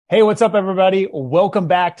Hey, what's up, everybody? Welcome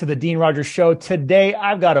back to the Dean Rogers Show. Today,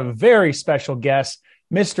 I've got a very special guest,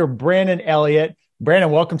 Mr. Brandon Elliott.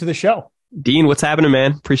 Brandon, welcome to the show. Dean, what's happening,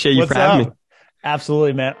 man? Appreciate you for having me.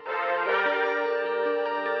 Absolutely, man.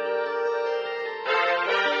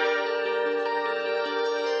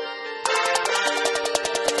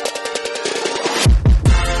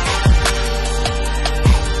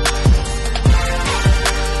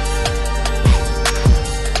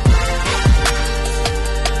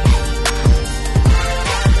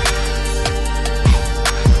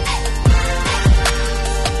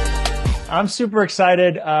 I'm super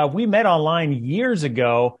excited. We met online years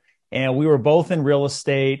ago, and we were both in real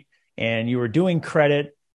estate, and you were doing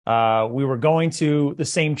credit. We were going to the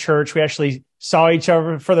same church. We actually saw each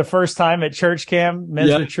other for the first time at church camp,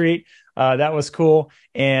 men's retreat. That was cool.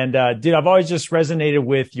 And dude, I've always just resonated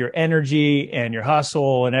with your energy and your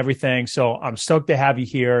hustle and everything. So I'm stoked to have you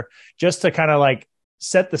here just to kind of like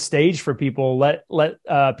set the stage for people, let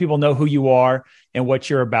people know who you are and what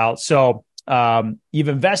you're about. So you've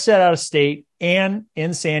invested out of state and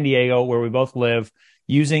in San Diego, where we both live,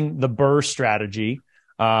 using the Burr strategy.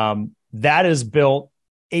 That has built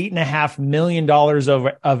 $8.5 million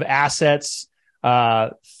of assets,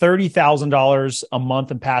 $30,000 a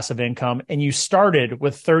month in passive income. And you started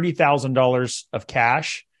with $30,000 of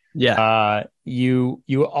cash. Yeah.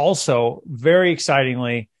 You also, very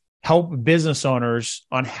excitingly, help business owners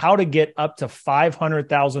on how to get up to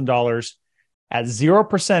 $500,000 at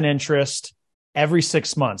 0% interest every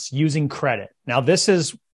 6 months using credit. Now, this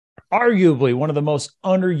is arguably one of the most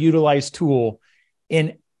underutilized tool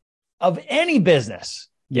of any business.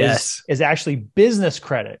 Yes. Is actually business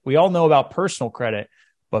credit. We all know about personal credit,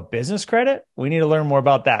 but business credit, we need to learn more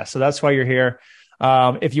about that. So that's why you're here.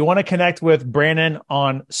 If you want to connect with Brandon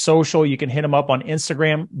on social, you can hit him up on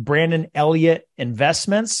Instagram, Brandon Elliott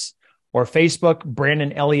Investments, or Facebook,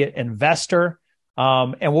 Brandon Elliott Investor.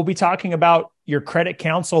 And we'll be talking about your Credit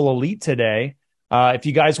Counsel Elite today. If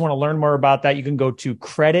you guys want to learn more about that, you can go to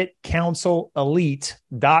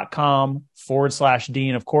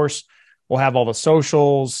creditcounselelite.com/Dean. Of course, we'll have all the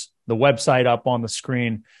socials, the website up on the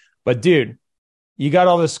screen. But dude, you got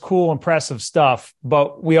all this cool, impressive stuff,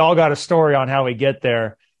 but we all got a story on how we get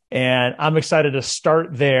there. And I'm excited to start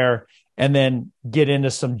there and then get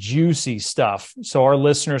into some juicy stuff so our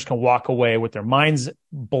listeners can walk away with their minds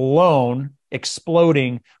blown,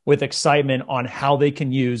 exploding with excitement on how they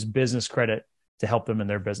can use business credit to help them in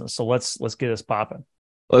their business. So let's get this popping.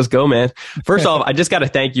 Let's go, man. First off, I just got to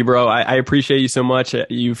thank you, bro. I appreciate you so much.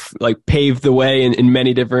 You've like paved the way in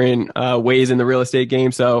many different ways in the real estate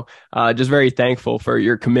game. So just very thankful for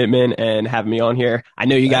your commitment and having me on here. I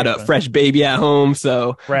know you got a fresh baby at home,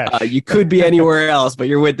 so you could be anywhere else, but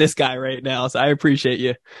you're with this guy right now. So I appreciate you.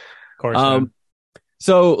 Of course.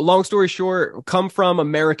 So long story short, come from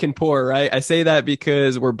American poor, right? I say that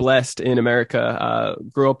because we're blessed in America.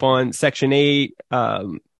 Grew up on Section 8,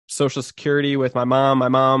 Social Security with my mom. My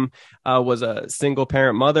mom was a single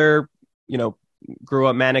parent mother, grew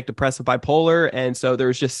up manic, depressive, bipolar. And so there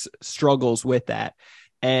was just struggles with that.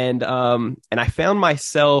 And I found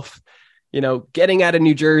myself, getting out of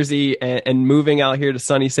New Jersey and moving out here to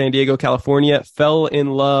sunny San Diego, California, fell in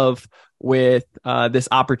love with this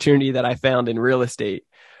opportunity that I found in real estate,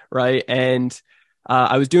 right? And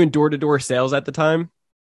I was doing door-to-door sales at the time.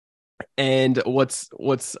 And what's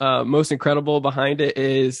most incredible behind it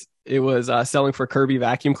is it was selling for Kirby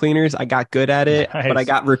vacuum cleaners. I got good at it, Nice. But I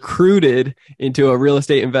got recruited into a real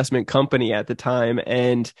estate investment company at the time.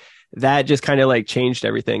 And that just kind of like changed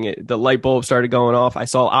everything. The light bulb started going off. I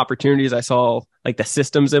saw opportunities. I saw like the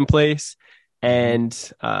systems in place. And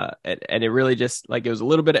it really just like, it was a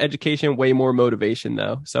little bit of education, way more motivation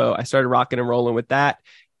though. So I started rocking and rolling with that.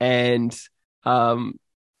 And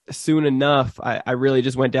soon enough, I really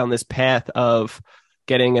just went down this path of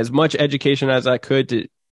getting as much education as I could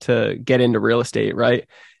to get into real estate. Right.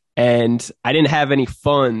 And I didn't have any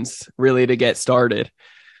funds really to get started.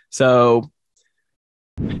 So,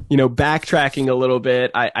 backtracking a little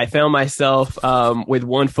bit, I found myself with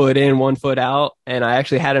 1 foot in, 1 foot out. And I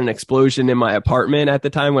actually had an explosion in my apartment at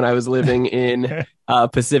the time when I was living in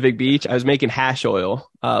Pacific Beach. I was making hash oil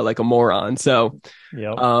like a moron. So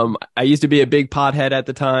I used to be a big pothead at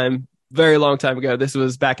the time, very long time ago. This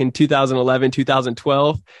was back in 2011,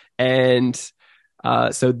 2012. And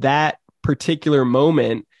so that particular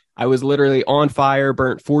moment, I was literally on fire,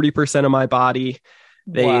 burnt 40% of my body.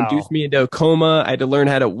 They induced me into a coma. I had to learn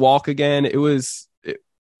how to walk again. It was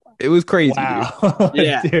crazy. Wow. Dude.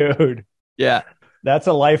 Yeah. Dude. Yeah. That's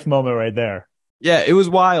a life moment right there. Yeah, it was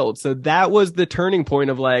wild. So that was the turning point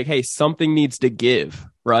of like, hey, something needs to give,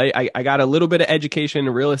 right? I got a little bit of education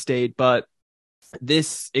in real estate, but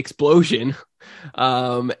this explosion,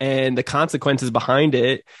 and the consequences behind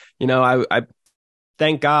it, I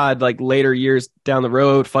thank God, like later years down the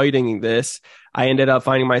road fighting this, I ended up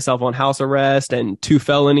finding myself on house arrest and 2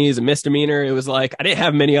 felonies, a misdemeanor. It was like, I didn't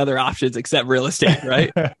have many other options except real estate.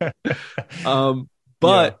 Right.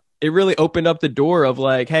 But it really opened up the door of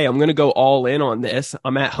like, hey, I'm going to go all in on this.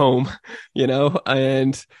 I'm at home,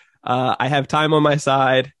 and I have time on my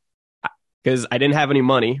side because I didn't have any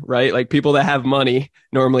money, right? Like people that have money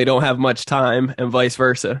normally don't have much time and vice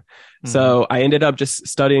versa. So I ended up just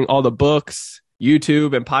studying all the books,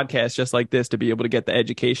 YouTube and podcasts just like this to be able to get the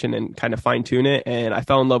education and kind of fine tune it. And I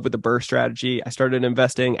fell in love with the BRRRR strategy. I started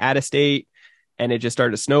investing out of state and it just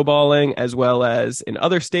started snowballing as well as in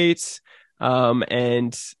other states.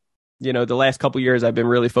 And the last couple of years I've been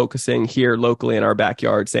really focusing here locally in our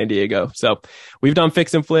backyard, San Diego. So we've done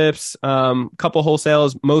fix and flips, couple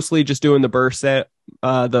wholesales, mostly just doing the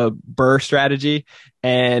BRRRR strategy.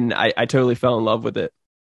 And I totally fell in love with it.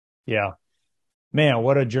 Yeah. Man,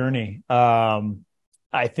 what a journey.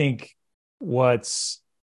 I think what's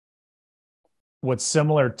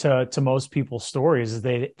similar to most people's stories is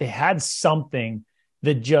they had something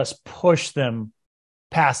that just pushed them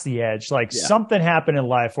past the edge. Like something happened in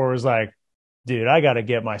life where it was like, dude, I got to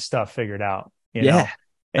get my stuff figured out. You know?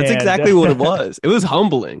 That's exactly what it was. It was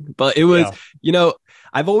humbling, but it was,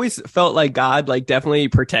 I've always felt like God like definitely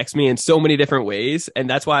protects me in so many different ways. And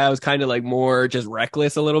that's why I was kind of like more just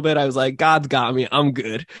reckless a little bit. I was like, God's got me. I'm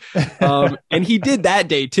good. And he did that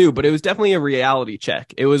day too, but it was definitely a reality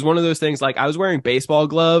check. It was one of those things like I was wearing baseball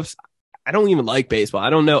gloves. I don't even like baseball. I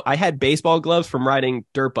don't know. I had baseball gloves from riding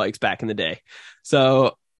dirt bikes back in the day.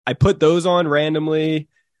 So I put those on randomly.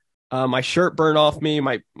 My shirt burned off me.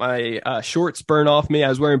 My shorts burned off me. I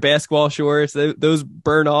was wearing basketball shorts. Those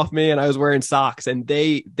burned off me, and I was wearing socks. And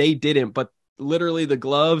they didn't. But literally, the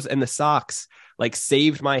gloves and the socks like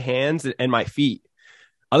saved my hands and my feet.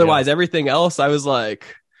 Otherwise, everything else, I was like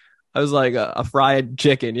a fried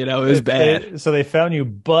chicken. It was bad. So they found you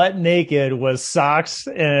butt naked with socks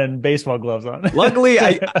and baseball gloves on. Luckily,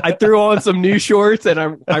 I threw on some new shorts and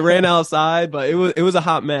I ran outside, but it was a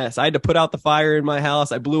hot mess. I had to put out the fire in my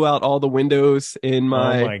house. I blew out all the windows in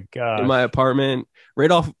my apartment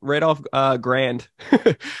right off Grand.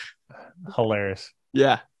 Hilarious.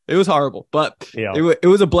 Yeah, it was horrible, but it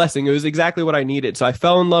was a blessing. It was exactly what I needed. So I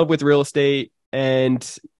fell in love with real estate,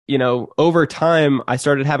 and over time, I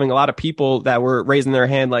started having a lot of people that were raising their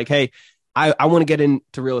hand like, hey, I want to get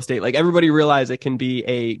into real estate. Like everybody realized it can be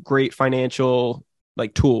a great financial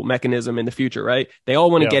like tool mechanism in the future, right? They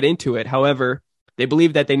all want to get into it. However, they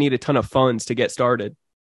believe that they need a ton of funds to get started.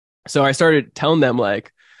 So I started telling them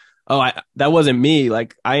like, that wasn't me.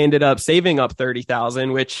 Like I ended up saving up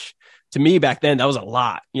 30,000, which to me back then, that was a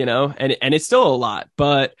lot, and it's still a lot,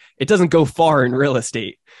 but it doesn't go far in real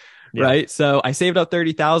estate. Yeah. Right. So I saved up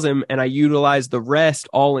 30,000 and I utilized the rest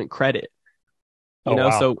all in credit.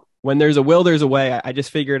 So when there's a will, there's a way. I just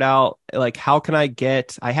figured out like, how can I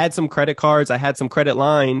had some credit cards, I had some credit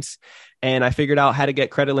lines, and I figured out how to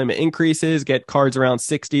get credit limit increases, get cards around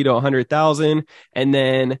 60 to 100,000, and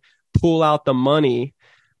then pull out the money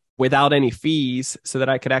without any fees so that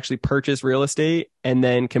I could actually purchase real estate and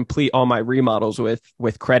then complete all my remodels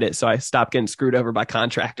with credit. So I stopped getting screwed over by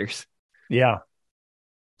contractors. Yeah.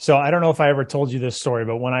 So I don't know if I ever told you this story,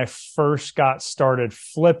 but when I first got started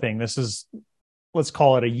flipping, this is, let's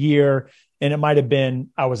call it a year. And it might've been,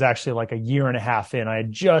 I was actually like a year and a half in. I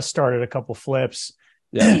had just started a couple flips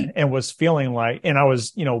and was feeling like, and I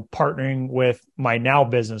was, partnering with my now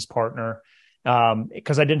business partner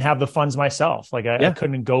because I didn't have the funds myself. Like I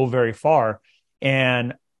couldn't go very far.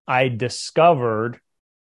 And I discovered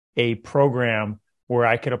a program where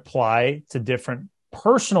I could apply to different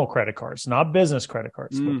personal credit cards, not business credit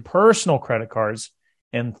cards, but personal credit cards.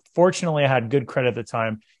 And fortunately, I had good credit at the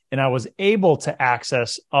time, and I was able to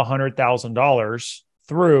access $100,000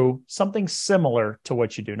 through something similar to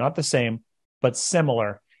what you do, not the same, but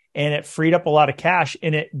similar. And it freed up a lot of cash,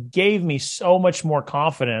 and it gave me so much more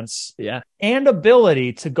confidence and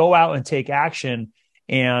ability to go out and take action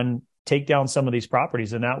and take down some of these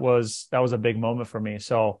properties. And that was a big moment for me.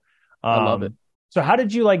 So I love it. So how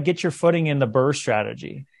did you like get your footing in the BRRRR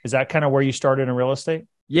strategy? Is that kind of where you started in real estate?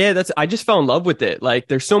 Yeah, I just fell in love with it. Like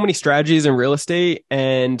there's so many strategies in real estate,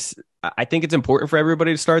 and I think it's important for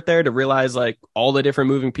everybody to start there to realize like all the different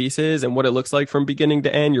moving pieces and what it looks like from beginning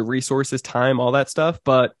to end, your resources, time, all that stuff.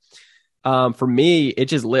 But for me, it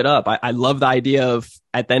just lit up. I love the idea of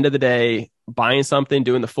at the end of the day, buying something,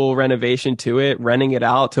 doing the full renovation to it, renting it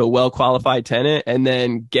out to a well-qualified tenant, and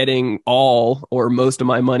then getting all or most of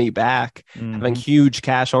my money back, having huge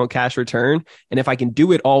cash on cash return. And if I can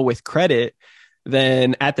do it all with credit,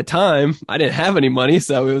 then at the time I didn't have any money.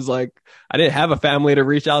 So it was like, I didn't have a family to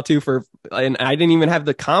reach out to and I didn't even have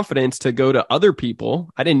the confidence to go to other people.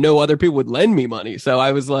 I didn't know other people would lend me money. So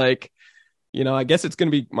I was like, I guess it's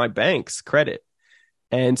going to be my bank's credit.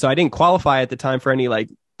 And so I didn't qualify at the time for any like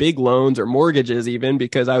big loans or mortgages, even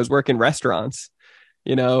because I was working restaurants.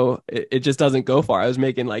 It just doesn't go far. I was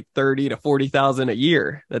making like 30 to 40,000 a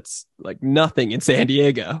year. That's like nothing in San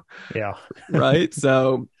Diego. Yeah. Right.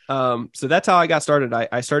 So that's how I got started.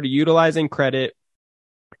 I started utilizing credit,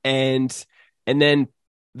 and then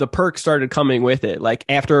the perks started coming with it. Like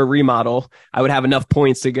after a remodel, I would have enough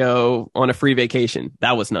points to go on a free vacation.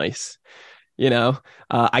 That was nice.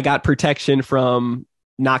 I got protection from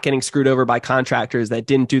not getting screwed over by contractors that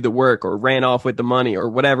didn't do the work or ran off with the money or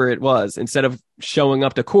whatever it was. Instead of showing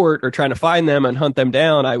up to court or trying to find them and hunt them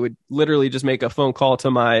down, I would literally just make a phone call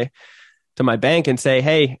to my bank and say,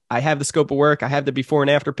 hey, I have the scope of work. I have the before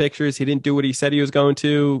and after pictures. He didn't do what he said he was going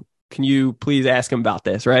to. Can you please ask him about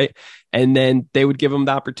this? Right. And then they would give him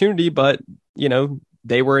the opportunity, but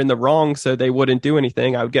they were in the wrong, so they wouldn't do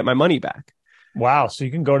anything. I would get my money back. Wow. So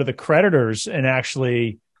you can go to the creditors and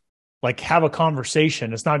actually like have a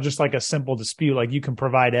conversation. It's not just like a simple dispute. Like you can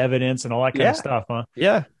provide evidence and all that kind of stuff, huh?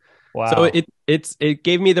 Yeah. Wow. So it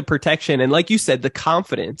gave me the protection. And like you said, the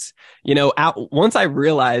confidence, once I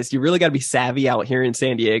realized you really got to be savvy out here in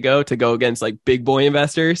San Diego to go against like big boy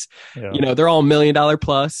investors. Yeah. They're all $1 million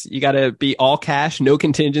plus. You got to be all cash, no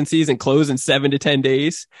contingencies, and close in 7 to 10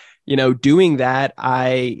 days. Doing that,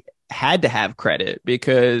 I had to have credit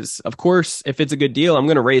because, of course, if it's a good deal, I'm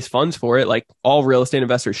going to raise funds for it, like all real estate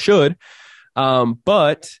investors should.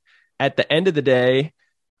 But at the end of the day,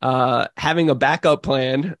 having a backup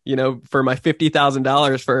plan, for my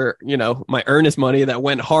 $50,000 for, my earnest money that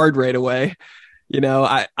went hard right away,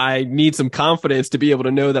 I need some confidence to be able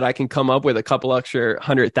to know that I can come up with a couple extra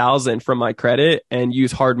 100,000 from my credit and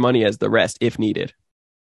use hard money as the rest if needed.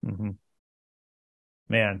 Mm-hmm.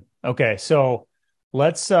 Man. Okay. So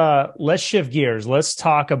let's shift gears. Let's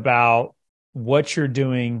talk about what you're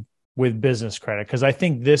doing with business credit. Cause I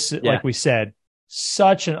think this, like we said,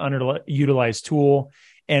 such an underutilized tool.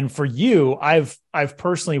 And for you, I've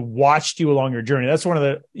personally watched you along your journey. That's one of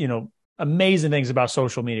the, amazing things about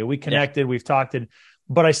social media. We connected, we've talked,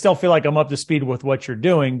 but I still feel like I'm up to speed with what you're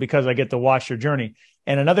doing because I get to watch your journey.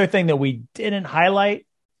 And another thing that we didn't highlight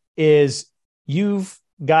is you've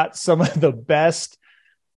got some of the best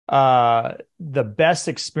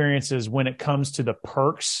experiences when it comes to the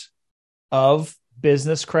perks of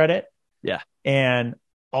business credit. Yeah. And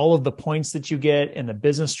all of the points that you get and the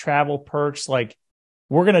business travel perks, like,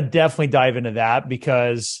 we're going to definitely dive into that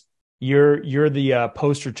because you're the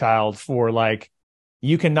poster child for like,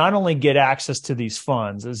 you can not only get access to these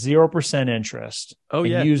funds at 0% interest and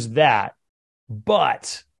use that,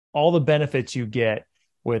 but all the benefits you get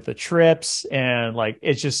with the trips and like,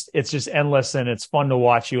 it's just endless and it's fun to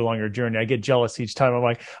watch you along your journey. I get jealous each time. I'm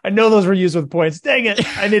like, I know those were used with points. Dang it.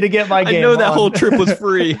 I need to get my game I know that on. whole trip was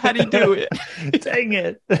free. How do you do it? Dang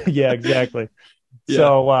it. Yeah, exactly. Yeah.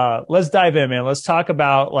 So let's dive in, man. Let's talk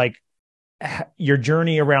about like your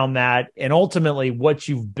journey around that and ultimately what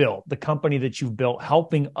you've built, the company that you've built,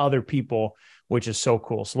 helping other people, which is so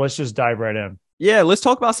cool. So let's just dive right in. Yeah, let's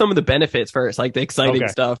talk about some of the benefits first, like the exciting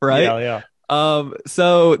stuff, right? Yeah.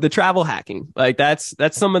 So the travel hacking, like that's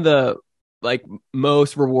some of the like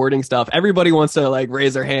most rewarding stuff. Everybody wants to like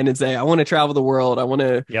raise their hand and say, I want to travel the world. I want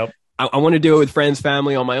to, I want to do it with friends,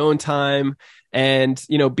 family on my own time. And,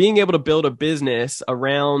 being able to build a business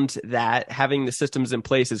around that, having the systems in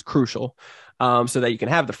place is crucial, so that you can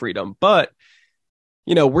have the freedom. But,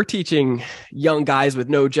 we're teaching young guys with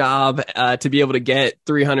no job, to be able to get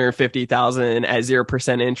 350,000 at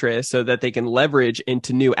 0% interest so that they can leverage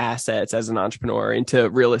into new assets as an entrepreneur, into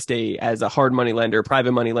real estate as a hard money lender,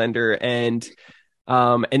 private money lender. And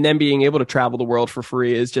then being able to travel the world for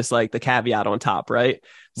free is just like the caveat on top, right?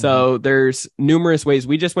 So there's numerous ways.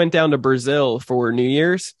 We just went down to Brazil for New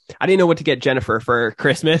Year's. I didn't know what to get Jennifer for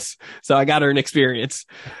Christmas, so I got her an experience.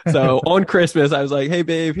 So on Christmas, I was like, hey,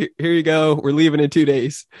 babe, here you go. We're leaving in 2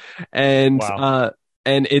 days. And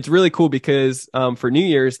and it's really cool because for New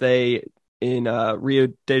Year's, they in Rio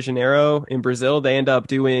de Janeiro in Brazil, they end up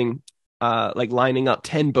doing like lining up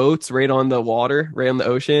 10 boats right on the water, right on the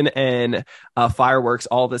ocean, and fireworks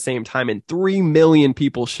all at the same time. And 3 million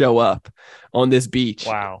people show up on this beach.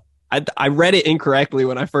 Wow. I read it incorrectly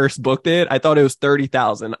when I first booked it. I thought it was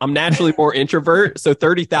 30,000. I'm naturally more introvert, so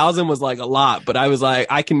 30,000 was like a lot, but I was like,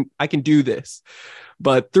 I can do this.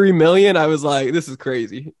 But 3 million, I was like, this is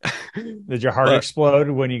crazy. Did your heart explode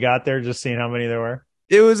when you got there, just seeing how many there were?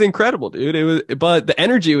 It was incredible, dude. But the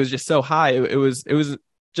energy was just so high. It was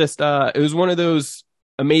just it was one of those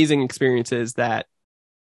amazing experiences that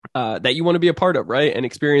you want to be a part of, right? And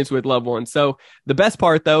experience with loved ones. So the best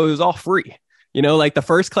part though, it was all free. Like the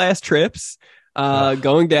first class trips,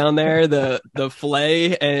 going down there, the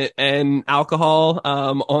filet and alcohol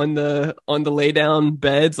on the lay down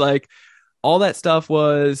beds, like all that stuff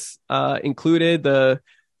was included. The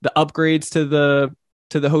upgrades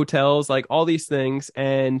to the hotels, like all these things,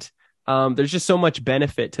 and there's just so much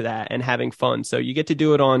benefit to that and having fun. So you get to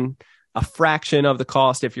do it on a fraction of the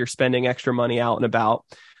cost if you're spending extra money out and about.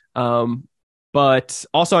 But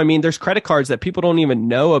also, I mean, there's credit cards that people don't even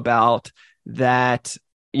know about that,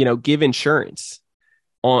 give insurance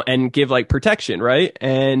on and give like protection, right?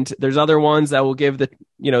 And there's other ones that will give the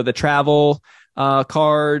travel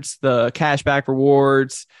cards, the cashback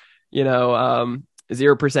rewards,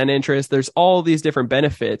 0% interest. There's all these different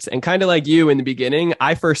benefits. And kind of like you in the beginning,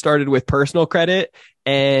 I first started with personal credit.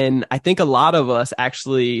 And I think a lot of us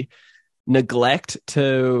actually neglect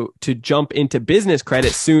to jump into business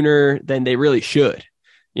credit sooner than they really should.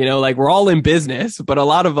 Like we're all in business, but a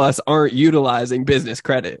lot of us aren't utilizing business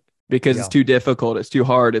credit because it's too difficult. It's too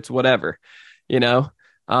hard. It's whatever,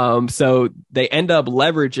 so they end up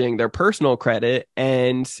leveraging their personal credit.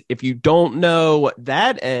 And if you don't know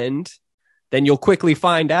that end, then you'll quickly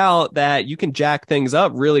find out that you can jack things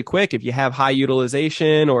up really quick if you have high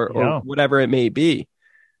utilization or whatever it may be.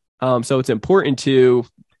 So it's important to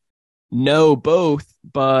know both,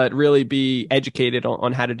 but really be educated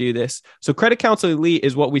on how to do this. So Credit Counsel Elite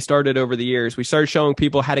is what we started over the years. We started showing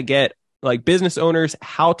people how to get, like, business owners,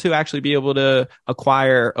 how to actually be able to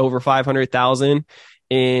acquire over 500,000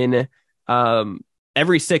 in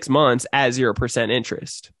every 6 months at 0%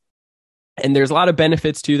 interest. And there's a lot of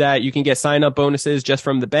benefits to that. You can get sign up bonuses just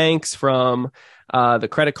from the banks, from the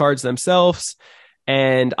credit cards themselves,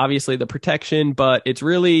 and obviously the protection. But it's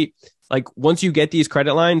really like, once you get these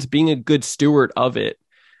credit lines, being a good steward of it.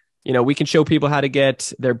 We can show people how to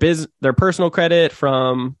get their personal credit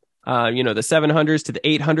from the 700s to the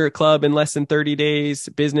 800 club in less than 30 days,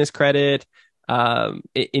 business credit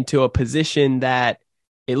into a position that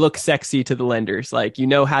it looks sexy to the lenders. Like,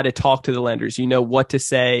 how to talk to the lenders, what to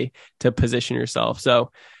say to position yourself.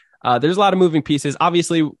 So there's a lot of moving pieces.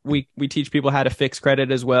 Obviously, we teach people how to fix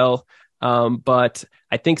credit as well. But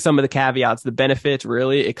I think some of the caveats, the benefits,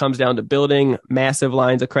 really, it comes down to building massive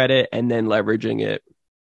lines of credit and then leveraging it.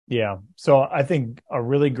 Yeah. So I think a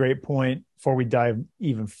really great point before we dive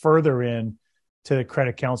even further in to the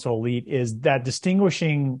Credit Counsel Elite is that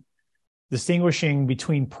distinguishing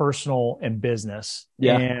between personal and business.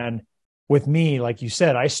 Yeah. And with me, like you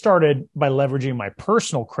said, I started by leveraging my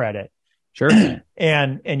personal credit. Sure.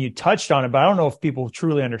 and you touched on it, but I don't know if people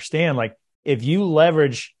truly understand, like, if you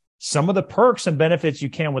leverage some of the perks and benefits you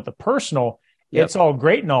can with the personal, it's all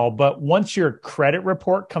great and all. But once your credit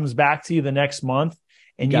report comes back to you the next month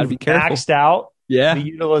and you've maxed out the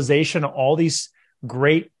utilization of all these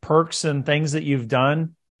great perks and things that you've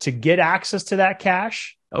done to get access to that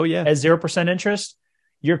cash at 0% interest,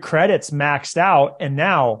 your credit's maxed out. And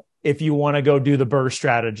now if you want to go do the BRRRR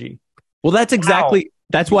strategy. Well, that's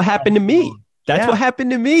what happened to me. That's what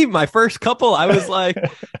happened to me. My first couple, I was like,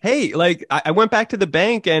 hey, like I went back to the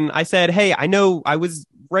bank and I said, hey, I know I was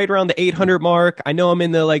right around the 800 mark. I know I'm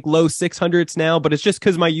in the like low 600s now, but it's just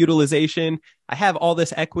because my utilization, I have all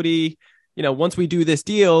this equity. Once we do this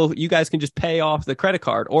deal, you guys can just pay off the credit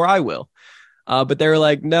card, or I will. But they were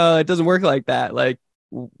like, no, it doesn't work like that. Like,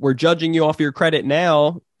 we're judging you off your credit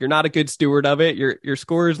now. You're not a good steward of it. Your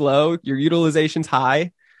score is low. Your utilization's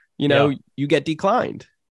high. You get declined.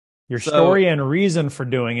 Your story and reason for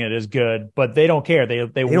doing it is good, but they don't care.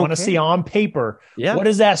 They want to see on paper, what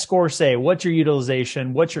does that score say? What's your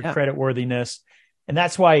utilization? What's your credit worthiness? And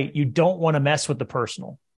that's why you don't want to mess with the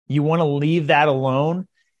personal. You want to leave that alone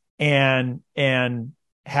and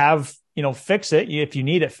have, fix it if you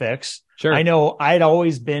need it fixed. Sure. I know I'd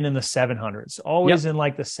always been in the 700s, always in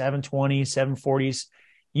like the 720s, 740s.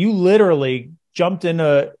 You literally jumped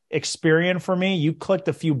into Experian for me. You clicked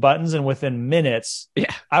a few buttons and within minutes,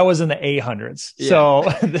 I was in the 800s. Yeah. So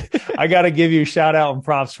I got to give you a shout out and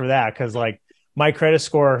props for that. Cause like my credit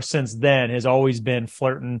score since then has always been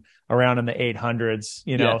flirting around in the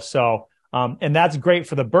 800s, So, and that's great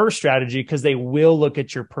for the BRRRR strategy because they will look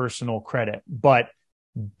at your personal credit, but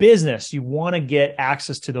business, you want to get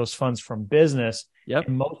access to those funds from business. Yep.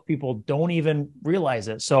 And most people don't even realize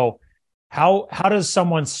it. So how does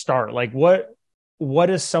someone start? Like what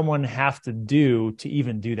does someone have to do to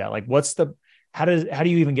even do that? Like how do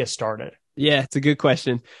you even get started? Yeah, it's a good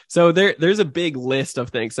question. So there's a big list of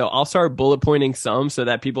things. So I'll start bullet pointing some so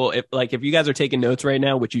that people, if you guys are taking notes right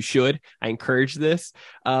now, which you should, I encourage this.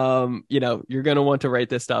 You're going to want to write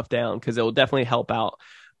this stuff down because it will definitely help out.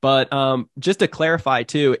 But just to clarify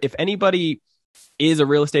too, if anybody is a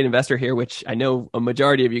real estate investor here, which I know a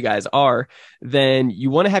majority of you guys are, then you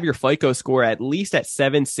want to have your FICO score at least at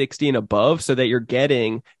 760 and above so that you're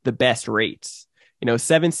getting the best rates.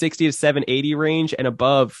 760 to 780 range and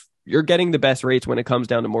above, you're getting the best rates when it comes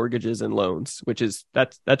down to mortgages and loans, which is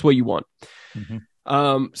that's what you want.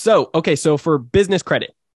 Mm-hmm. So for business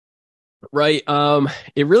credit, right?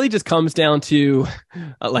 It really just comes down to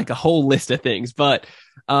like a whole list of things, but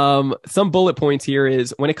some bullet points here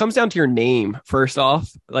is when it comes down to your name, first off,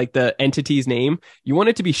 like the entity's name, you want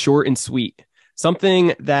it to be short and sweet.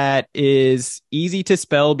 Something that is easy to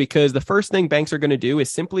spell, because the first thing banks are going to do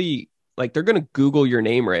is simply they're going to Google your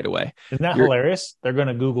name right away. Isn't that hilarious? They're going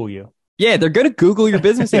to Google you. Yeah, they're going to Google your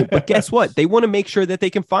business name, but guess what? They want to make sure that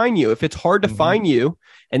they can find you. If it's hard to find you,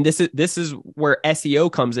 and this is where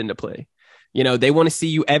SEO comes into play. They want to see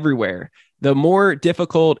you everywhere. The more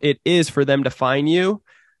difficult it is for them to find you,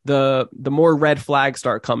 the more red flags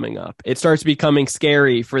start coming up. It starts becoming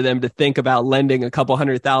scary for them to think about lending a couple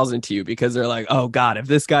 $100,000 to you, because they're like, oh God, if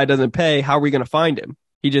this guy doesn't pay, how are we going to find him?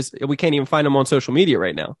 We can't even find him on social media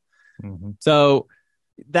right now. Mm-hmm. So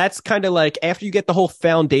that's kind of like after you get the whole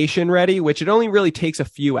foundation ready, which it only really takes a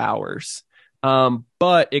few hours.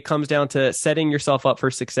 But it comes down to setting yourself up for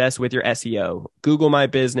success with your SEO, Google My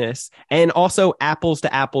Business, and also apples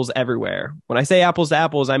to apples everywhere. When I say apples to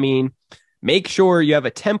apples, I mean, make sure you have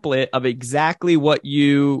a template of exactly what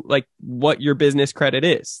your business credit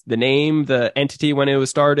is: the name, the entity when it was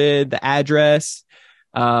started, the address,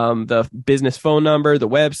 the business phone number, the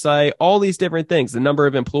website, all these different things, the number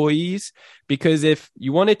of employees, because if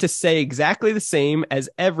you want it to say exactly the same as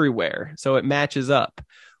everywhere, so it matches up.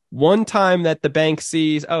 One time that the bank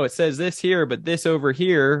sees, oh, it says this here, but this over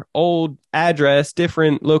here, old address,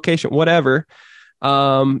 different location, whatever,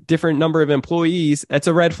 different number of employees, that's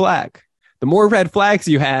a red flag. The more red flags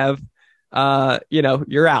you have,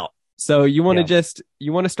 you're out. So you want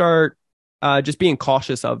to start just being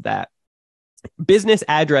cautious of that. Business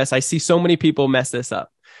address, I see so many people mess this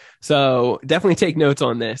up. So definitely take notes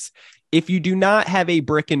on this. If you do not have a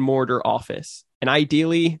brick and mortar office, and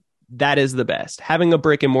ideally that is the best, having a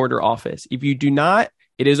brick and mortar office. If you do not,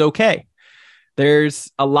 it is okay. There's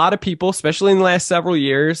a lot of people, especially in the last several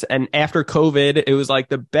years, and after COVID, it was like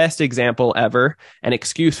the best example ever. An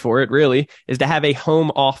excuse for it really is to have a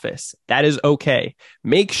home office. That is okay.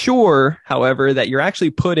 Make sure, however, that you're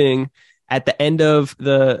actually putting at the end of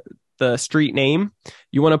the street name,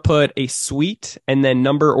 you want to put a suite and then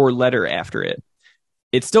number or letter after it.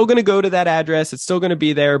 It's still going to go to that address. It's still going to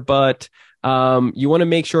be there, but you want to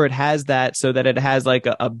make sure it has that so that it has like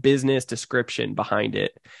a business description behind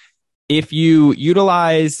it. If you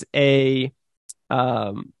utilize a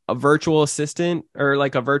virtual assistant or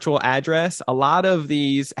like a virtual address, a lot of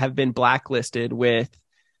these have been blacklisted with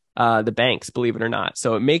the banks, believe it or not.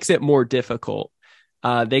 So it makes it more difficult.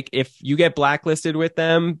 If you get blacklisted with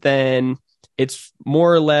them, then it's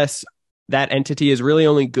more or less that entity is really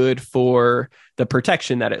only good for the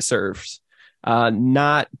protection that it serves,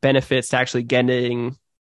 not benefits to actually getting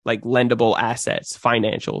like lendable assets,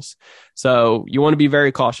 financials. So you want to be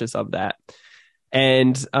very cautious of that.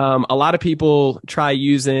 And a lot of people try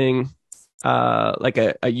using like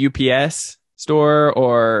a UPS store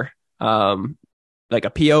or like a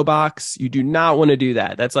PO box. You do not want to do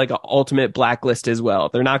that. That's like an ultimate blacklist as well.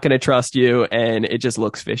 They're not going to trust you and it just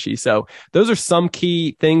looks fishy. So those are some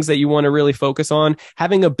key things that you want to really focus on.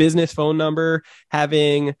 Having a business phone number,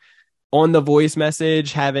 having on the voice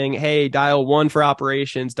message, having, hey, dial 1 for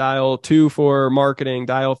operations, dial 2 for marketing,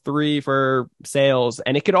 dial 3 for sales.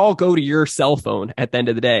 And it could all go to your cell phone at the end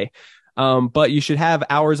of the day. But you should have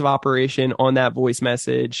hours of operation on that voice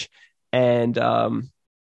message and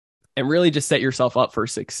really just set yourself up for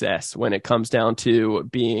success when it comes down to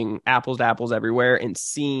being apples to apples everywhere and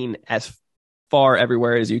seen as far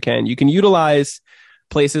everywhere as you can. You can utilize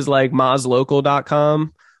places like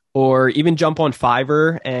mozlocal.com or even jump on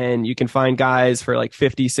Fiverr and you can find guys for like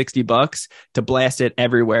 $50-$60 to blast it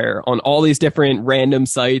everywhere on all these different random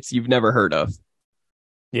sites you've never heard of.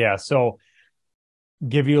 Yeah. So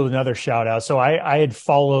give you another shout out. So I had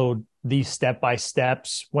followed these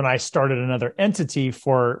step-by-steps when I started another entity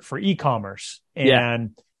for e-commerce.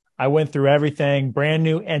 And I went through everything, brand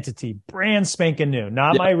new entity, brand spanking new,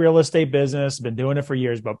 not my real estate business, been doing it for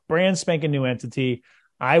years, but brand spanking new entity.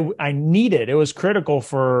 I needed, it was critical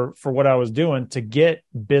for what I was doing to get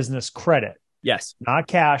business credit. Yes. Not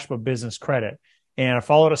cash, but business credit. and I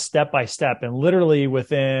followed a step by step, and literally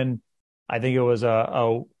within, I think it was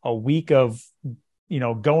a week of,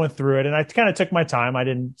 going through it. And I kind of took my time. I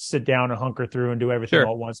didn't sit down and hunker through and do everything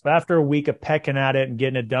all at once. But after a week of pecking at it and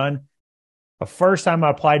getting it done, the first time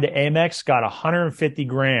I applied to Amex, got 150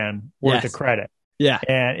 grand worth of credit. Yeah.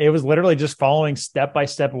 And it was literally just following step by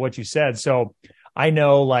step of what you said. So I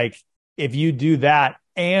know, like, if you do that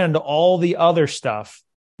and all the other stuff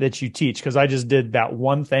that you teach, because I just did that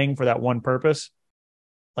one thing for that one purpose,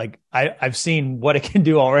 like I've seen what it can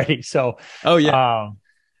do already. So, oh yeah.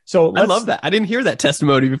 So I love that. I didn't hear that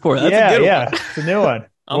testimony before. That's a good one. It's a new one.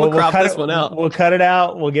 I'm gonna crop this one out. We'll cut it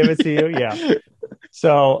out. We'll give it to you. Yeah.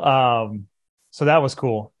 So, so that was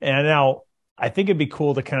cool. And now I think it'd be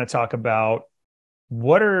cool to kind of talk about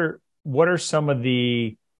what are some of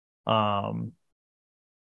the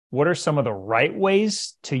right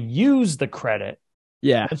ways to use the credit.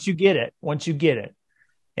 Yeah. Once you get it.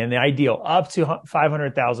 And the ideal up to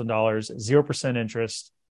 $500,000, 0%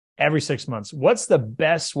 interest every 6 months. What's the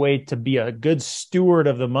best way to be a good steward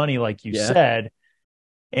of the money, like you said?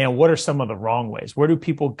 And what are some of the wrong ways? Where do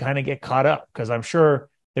people kind of get caught up? Because I'm sure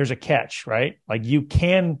there's a catch, right? Like, you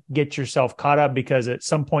can get yourself caught up because at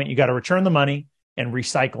some point you got to return the money and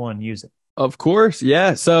recycle and use it. Of course.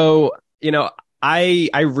 Yeah. So, I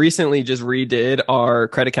recently just redid our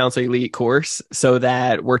Credit Counsel Elite course so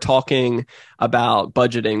that we're talking about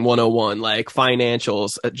budgeting 101, like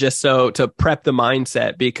financials, just so to prep the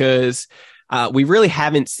mindset, because we really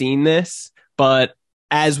haven't seen this, but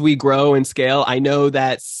as we grow and scale, I know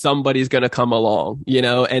that somebody's going to come along,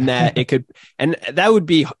 and that it could, and that would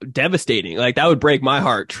be devastating. Like, that would break my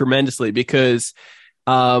heart tremendously, because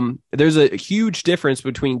there's a huge difference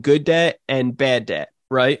between good debt and bad debt,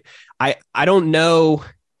 right? I don't know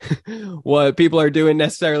what people are doing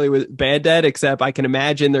necessarily with bad debt, except I can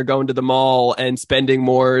imagine they're going to the mall and spending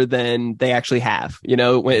more than they actually have,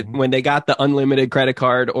 when they got the unlimited credit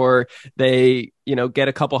card, or they, get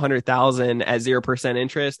a couple 100,000 at 0%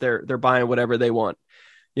 interest, they're buying whatever they want.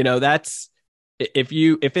 That's, if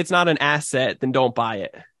it's not an asset, then don't buy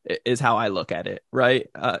it, is how I look at it. Right.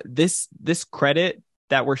 This credit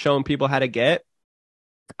that we're showing people how to get,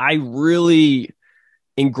 I really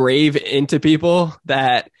engrave into people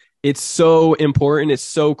that it's so important. It's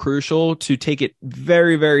so crucial to take it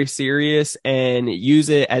very, very serious and use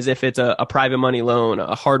it as if it's a private money loan,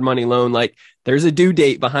 a hard money loan. Like, there's a due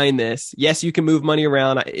date behind this. Yes, you can move money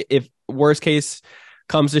around. If worst case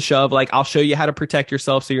comes to shove, like, I'll show you how to protect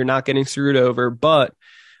yourself so you're not getting screwed over. But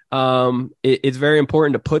it's very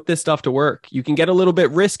important to put this stuff to work. You can get a little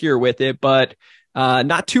bit riskier with it, but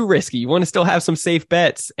not too risky. You want to still have some safe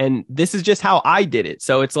bets. And this is just how I did it.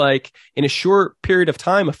 So it's like, in a short period of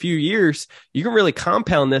time, a few years, you can really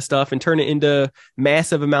compound this stuff and turn it into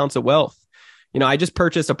massive amounts of wealth. I just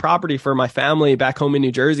purchased a property for my family back home in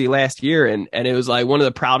New Jersey last year. And it was like one of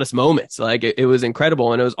the proudest moments. Like, it was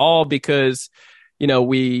incredible. And it was all because,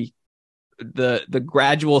 the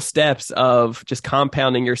gradual steps of just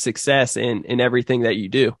compounding your success in everything that you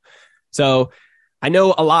do. So I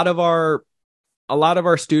know a lot of our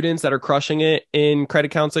students that are crushing it in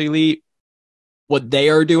Credit Counsel Elite, what they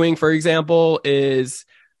are doing, for example, is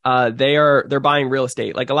they're buying real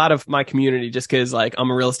estate. Like, a lot of my community, just because, like,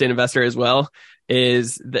 I'm a real estate investor as well,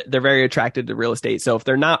 is they're very attracted to real estate. So if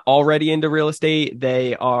they're not already into real estate,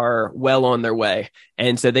 they are well on their way.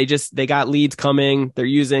 And so they got leads coming. They're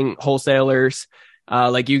using wholesalers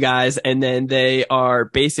like you guys, and then they are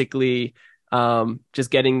basically just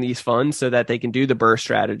getting these funds so that they can do the burst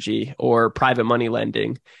strategy or private money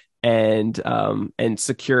lending and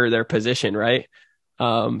secure their position. Right.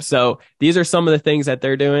 So these are some of the things that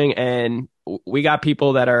they're doing. And we got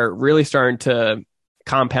people that are really starting to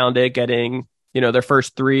compound it, getting, their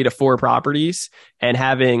first 3 to 4 properties and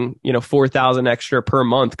having, 4,000 extra per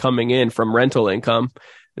month coming in from rental income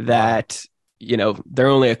that, they're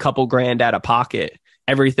only a couple grand out of pocket.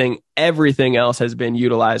 Everything else has been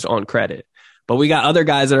utilized on credit. But we got other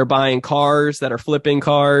guys that are buying cars, that are flipping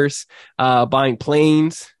cars, buying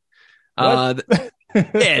planes. Yeah,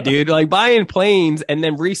 dude, like buying planes and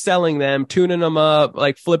then reselling them, tuning them up,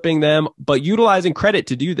 like flipping them, but utilizing credit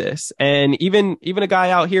to do this. And even a guy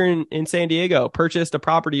out here in San Diego purchased a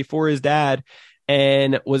property for his dad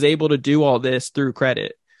and was able to do all this through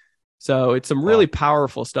credit. So it's some really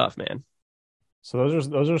powerful stuff, man. So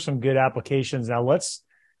those are some good applications. Now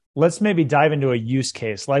let's maybe dive into a use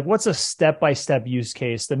case. Like, what's a step-by-step use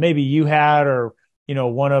case that maybe you had, or,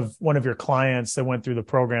 one of your clients that went through the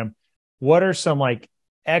program? What are some, like,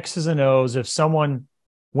 X's and O's if someone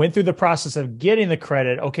went through the process of getting the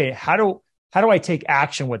credit? Okay, how do I take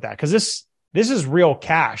action with that? Because this is real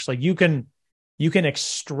cash. Like, you can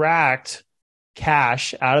extract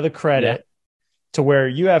cash out of the Yeah. credit to where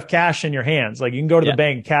you have cash in your hands. Like you can go to the Yeah.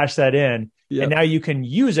 bank and cash that in, Yep. and now you can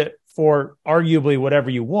use it for arguably whatever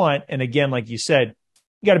you want. And again, like you said,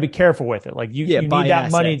 you got to be careful with it. Like you Buy need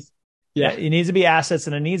that money. assets. Yeah. It needs to be assets,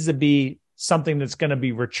 and it needs to be something that's going to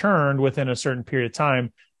be returned within a certain period of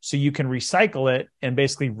time, so you can recycle it and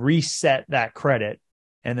basically reset that credit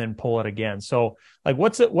and then pull it again. So like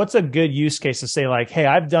what's a good use case to say like, hey,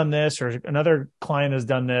 I've done this, or another client has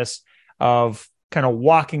done this, of kind of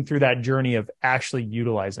walking through that journey of actually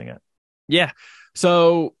utilizing it? Yeah.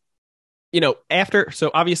 So,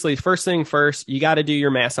 so obviously first thing first, you got to do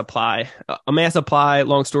your mass apply. A mass apply,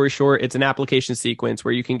 long story short, it's an application sequence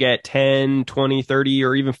where you can get 10, 20, 30,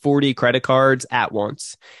 or even 40 credit cards at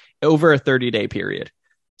once over a 30-day period.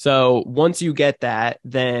 So once you get that,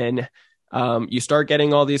 then you start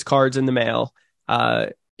getting all these cards in the mail.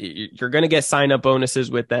 You're going to get sign up bonuses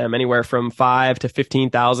with them, anywhere from 5 to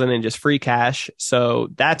 15,000 in just free cash. So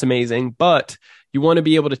that's amazing. But you want to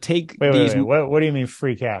be able to take these. Wait. What do you mean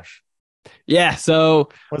free cash? Yeah. So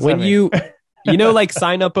What's when that mean? like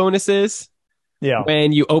sign up bonuses, Yeah.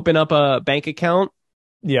 when you open up a bank account.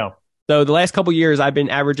 Yeah. So the last couple of years, I've been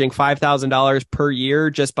averaging $5,000 per year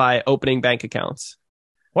just by opening bank accounts.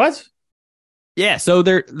 What? Yeah. So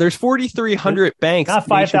there's 4,300 banks. Not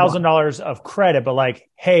 $5,000 of credit, but like,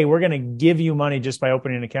 hey, we're going to give you money just by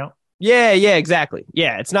opening an account. Yeah, exactly.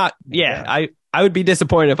 Yeah, it's not. Yeah, I would be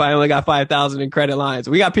disappointed if I only got 5,000 in credit lines.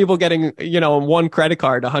 We got people getting, one credit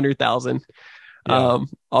card, 100,000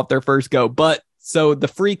 off their first go. But so the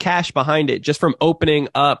free cash behind it, just from opening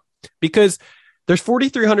up, because there's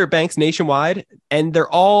 4,300 banks nationwide, and they're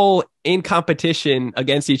all in competition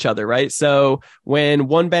against each other, right? So when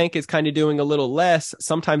one bank is kind of doing a little less,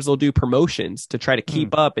 sometimes they'll do promotions to try to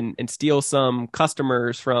keep up and steal some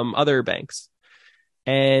customers from other banks.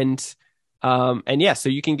 And yeah, so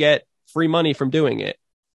you can get free money from doing it.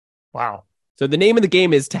 Wow. So the name of the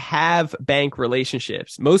game is to have bank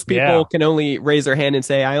relationships. Most people can only raise their hand and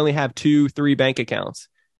say, I only have 2-3 bank accounts.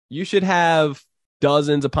 You should have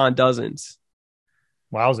dozens upon dozens.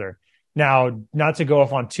 Wowzer. Now, not to go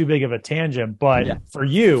off on too big of a tangent, but for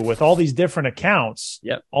you, with all these different accounts,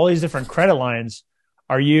 all these different credit lines,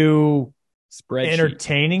 are you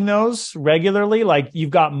entertaining those regularly? Like you've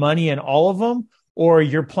got money in all of them, or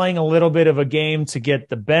you're playing a little bit of a game to get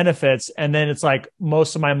the benefits, and then it's like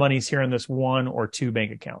most of my money's here in this 1 or 2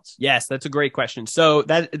 bank accounts? Yes, that's a great question. So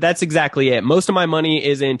that's exactly it. Most of my money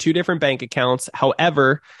is in 2 different bank accounts.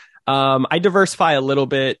 However, I diversify a little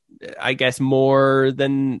bit, I guess more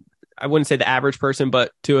than, I wouldn't say the average person,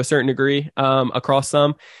 but to a certain degree, across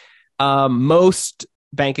some. Most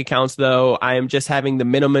bank accounts, though, I am just having the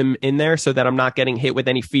minimum in there so that I'm not getting hit with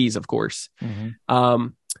any fees, of course.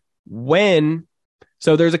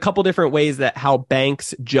 So there's a couple different ways that how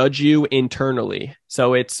banks judge you internally.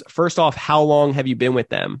 So it's first off, how long have you been with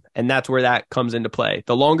them? And that's where that comes into play.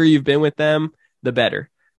 The longer you've been with them, the better.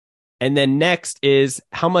 And then next is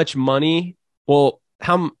how much money,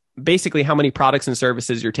 basically how many products and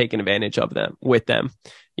services you're taking advantage of them with them.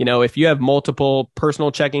 If you have multiple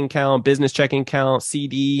personal checking account, business checking account,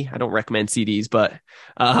 CD, I don't recommend CDs, but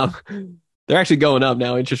they're actually going up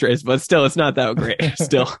now, interest rates, but still, it's not that great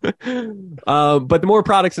still. But the more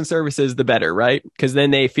products and services, the better, right? Because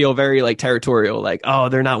then they feel very like territorial, like, oh,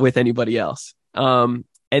 they're not with anybody else. And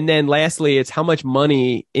then lastly, it's how much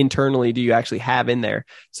money internally do you actually have in there?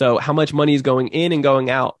 So how much money is going in and going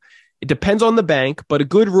out? It depends on the bank, but a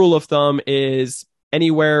good rule of thumb is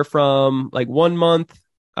anywhere from like 1 month,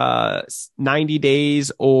 90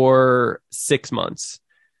 days, or 6 months.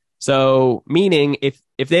 So meaning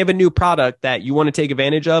if they have a new product that you want to take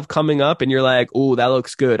advantage of coming up and you're like, oh, that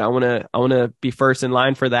looks good, I want to be first in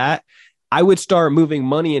line for that, I would start moving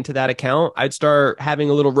money into that account. I'd start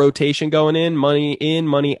having a little rotation going in,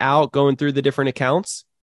 money out, going through the different accounts.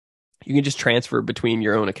 You can just transfer between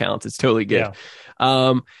your own accounts. It's totally good.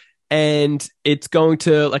 And it's going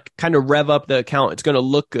to like kind of rev up the account. It's going to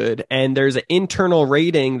look good. And there's an internal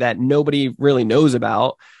rating that nobody really knows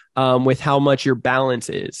about, with how much your balance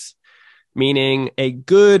is. Meaning a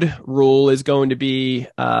good rule is going to be,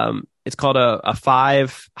 it's called a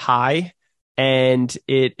 5 high. And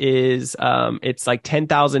it is, it's like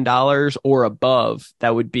 $10,000 or above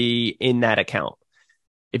that would be in that account.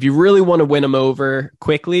 If you really want to win them over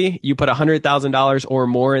quickly, you put $100,000 or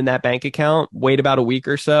more in that bank account, wait about a week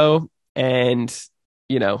or so. And,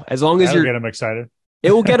 as long as That'll get them excited.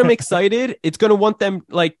 It will get them excited. It's going to want them,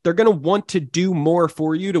 like, they're going to want to do more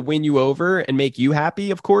for you to win you over and make you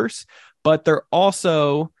happy, of course. But they're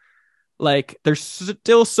also like, there's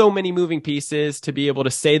still so many moving pieces to be able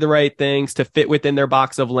to say the right things, to fit within their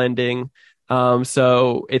box of lending.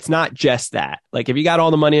 So it's not just that. Like if you got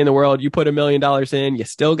all the money in the world, you put $1 million in, you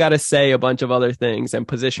still got to say a bunch of other things and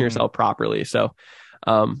position Mm. yourself properly. So,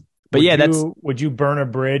 but yeah, that's Would you burn a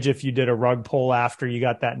bridge if you did a rug pull after you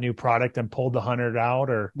got that new product and pulled the 100 out,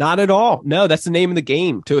 or? not at all. No, that's the name of the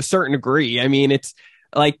game to a certain degree. I mean, it's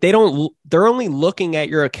like they're only looking at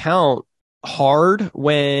your account hard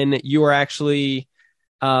when you are actually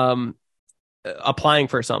applying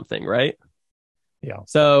for something, right? Yeah.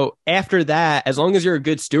 So after that, as long as you're a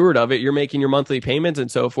good steward of it, you're making your monthly payments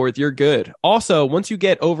and so forth, you're good. Also, once you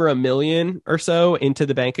get over 1 million or so into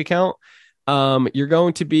the bank account, you're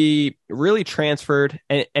going to be really transferred,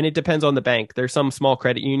 and it depends on the bank. There's some small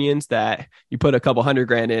credit unions that you put a couple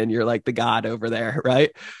 $100,000 in, you're like the god over there,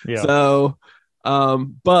 right? Yeah. So,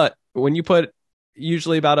 but when you put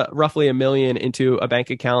usually about roughly 1 million into a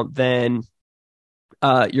bank account, then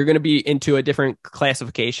you're going to be into a different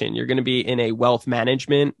classification. You're going to be in a wealth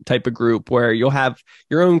management type of group where you'll have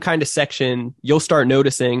your own kind of section. You'll start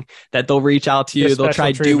noticing that they'll reach out to you. They'll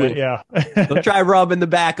try doing, yeah. they'll try rubbing the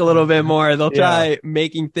back a little bit more. They'll Yeah. try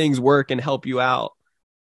making things work and help you out.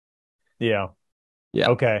 Yeah. Yeah.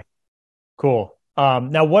 Okay. Cool.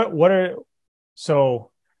 Now so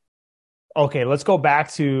okay, let's go back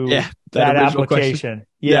to Yeah. that original application. question.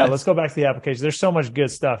 Yeah, Yes. let's go back to the application. There's so much good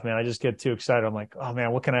stuff, man. I just get too excited. I'm like, oh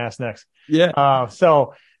man, what can I ask next? Yeah.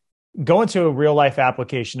 So go into a real life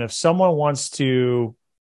application. If someone wants to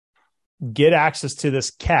get access to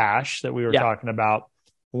this cash that we were Yeah. talking about,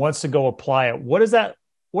 wants to go apply it, what does that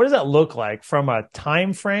look like from a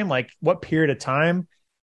time frame? Like what period of time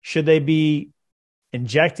should they be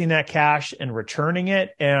injecting that cash and returning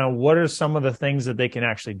it? And what are some of the things that they can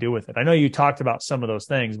actually do with it? I know you talked about some of those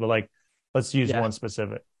things, but like, let's use one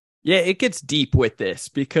specific. Yeah, it gets deep with this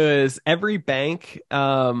because every bank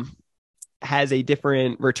has a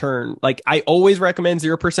different return. Like I always recommend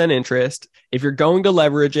 0% interest. If you're going to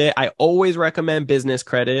leverage it, I always recommend business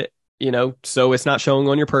credit, so it's not showing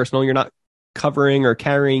on your personal, you're not covering or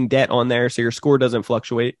carrying debt on there, so your score doesn't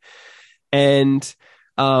fluctuate. And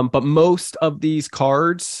but most of these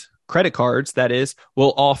credit cards, that is,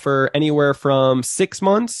 will offer anywhere from 6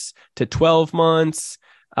 months to 12 months,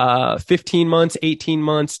 15 months, 18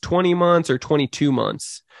 months, 20 months, or 22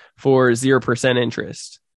 months for 0%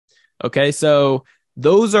 interest. Okay. So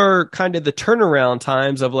those are kind of the turnaround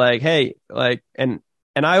times of like, hey, like, and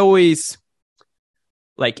I always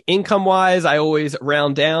like income wise, I always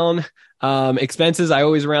round down, expenses, I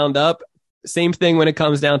always round up. Same thing when it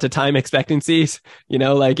comes down to time expectancies.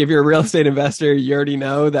 Like if you're a real estate investor, you already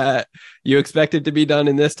know that you expect it to be done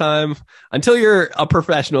in this time until you're a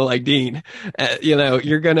professional like Dean.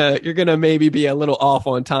 You're gonna maybe be a little off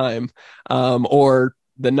on time, or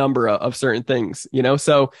the number of certain things.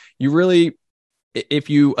 So you really, if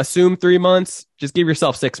you assume 3 months, just give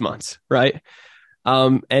yourself 6 months, right?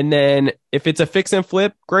 And then if it's a fix and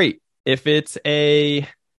flip, great. If it's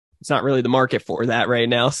not really the market for that right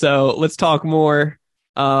now. So let's talk more.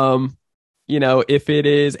 If it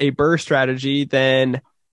is a BRRRR strategy, then,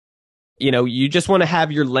 you just want to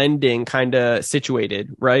have your lending kind of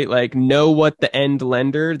situated, right? Like know what the end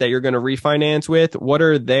lender that you're going to refinance with, what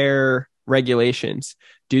are their regulations?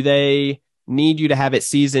 Do they need you to have it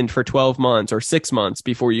seasoned for 12 months or 6 months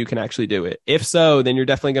before you can actually do it? If so, then you're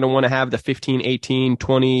definitely going to want to have the 15, 18,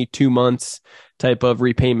 22 months type of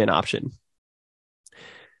repayment option.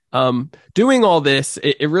 Doing all this,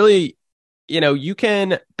 it really, you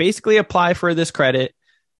can basically apply for this credit.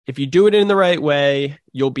 If you do it in the right way,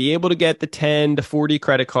 you'll be able to get the 10 to 40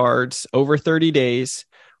 credit cards over 30 days.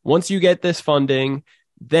 Once you get this funding,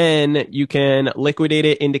 then you can liquidate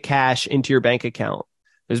it into cash into your bank account.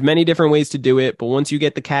 There's many different ways to do it, but once you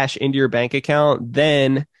get the cash into your bank account,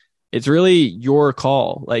 then it's really your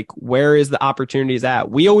call. Like, where is the opportunities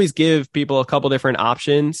at? We always give people a couple different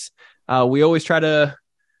options. We always try to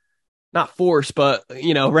not force, but,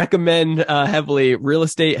 recommend heavily. Real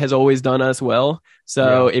estate has always done us well.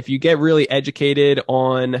 So if you get really educated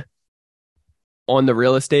on the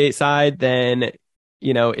real estate side, then,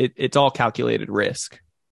 it's all calculated risk.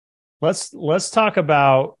 Let's talk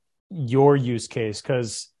about your use case,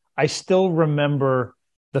 because I still remember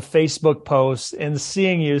the Facebook posts and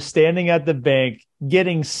seeing you standing at the bank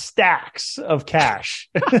getting stacks of cash.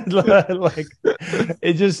 Like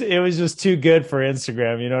it was just too good for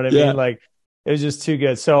Instagram. You know what I mean? Like it was just too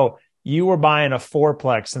good. So you were buying a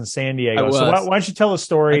fourplex in San Diego. So why don't you tell a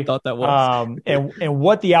story? I thought that was. And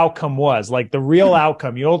what the outcome was, like the real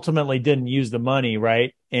outcome. You ultimately didn't use the money,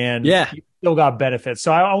 right? And you still got benefits.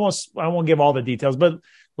 So I won't give all the details, but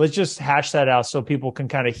let's just hash that out so people can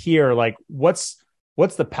kind of hear like what's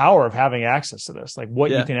the power of having access to this, like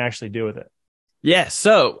what you can actually do with it. Yeah.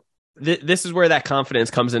 So this is where that confidence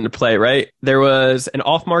comes into play, right? There was an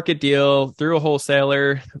off-market deal through a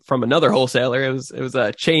wholesaler from another wholesaler. It was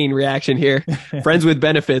a chain reaction here. Friends with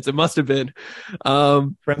benefits. It must have been.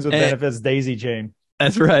 Friends with benefits, daisy chain.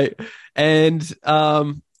 That's right. And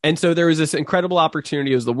so there was this incredible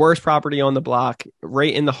opportunity. It was the worst property on the block,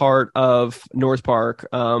 right in the heart of North Park,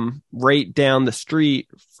 right down the street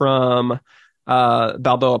from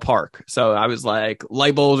Balboa Park. So I was like,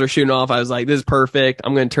 light bulbs are shooting off. I was like, this is perfect.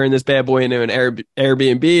 I'm going to turn this bad boy into an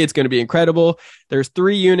Airbnb. It's going to be incredible. There's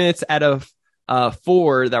 3 units out of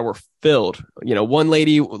 4 that were filled. You know, one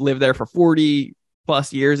lady lived there for 40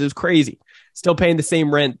 plus years. It was crazy. Still paying the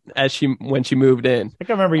same rent as when she moved in. I think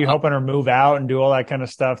I remember you helping her move out and do all that kind of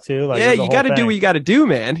stuff too. Like, yeah, you got to do what you got to do,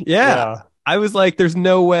 man. Yeah. I was like, there's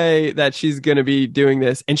no way that she's going to be doing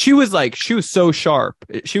this. And she was so sharp.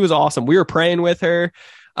 She was awesome. We were praying with her.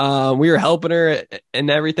 We were helping her and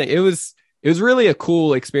everything. It was really a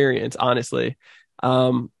cool experience, honestly.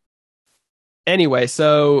 Anyway,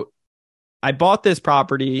 so I bought this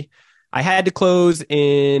property. I had to close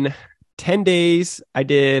in 10 days. I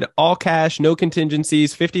did all cash, no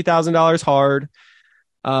contingencies, $50,000 hard.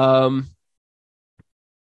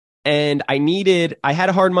 And I had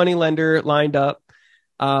a hard money lender lined up.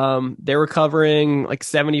 They were covering like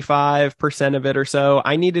 75% of it or so.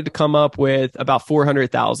 I needed to come up with about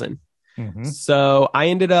 400,000. Mm-hmm. So I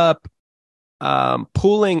ended up,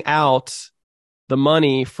 pulling out the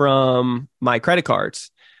money from my credit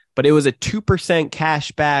cards, but it was a 2%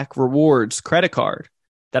 cash back rewards credit card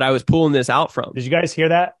that I was pulling this out from. Did you guys hear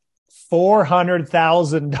that?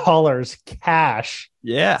 $400,000 cash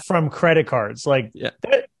from credit cards. Like,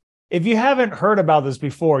 if you haven't heard about this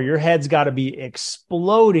before, your head's got to be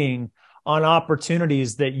exploding on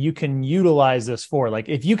opportunities that you can utilize this for. Like,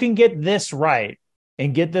 if you can get this right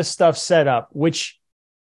and get this stuff set up, which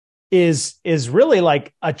is really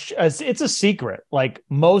like it's a secret. Like,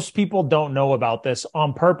 most people don't know about this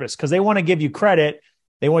on purpose because they want to give you credit.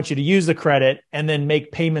 They want you to use the credit and then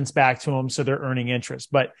make payments back to them so they're earning interest.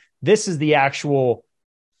 But this is the actual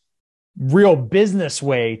real business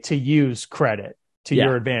way to use credit to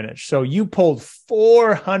your advantage. So you pulled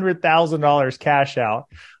 $400,000 cash out.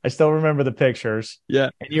 I still remember the pictures. Yeah.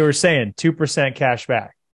 And you were saying 2% cash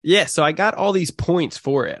back. Yeah. So I got all these points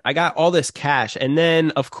for it. I got all this cash. And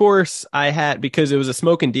then, of course, because it was a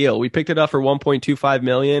smoking deal, we picked it up for $1.25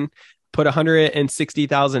 million. Put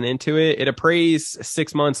 160,000 into it. It appraised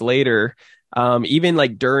 6 months later, even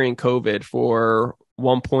like during COVID, for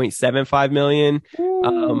 1.75 million.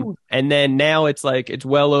 And then now it's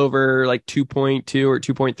well over like 2.2 or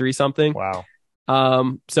 2.3 something. Wow.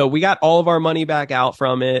 So we got all of our money back out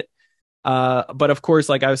from it. But of course,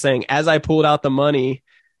 like I was saying, as I pulled out the money,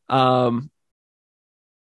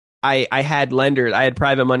 I had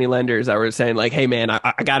private money lenders that were saying like, hey man,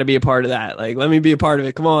 I got to be a part of that. Like, let me be a part of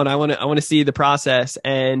it. Come on. I want to see the process.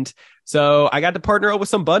 And so I got to partner up with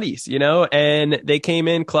some buddies, and they came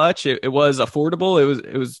in clutch. It was affordable. It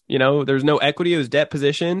was, there was no equity. It was debt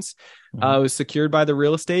positions. Mm-hmm. It was secured by the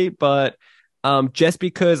real estate, but, just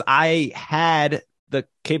because I had the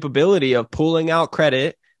capability of pulling out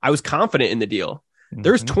credit, I was confident in the deal. Mm-hmm.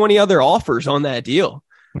 There's 20 other offers on that deal.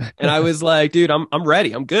 And I was like, dude, I'm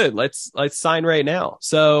ready. I'm good. Let's sign right now.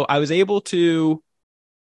 So I was able to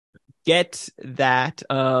get that,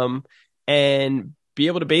 and be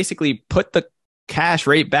able to basically put the cash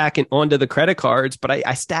right back onto the credit cards. But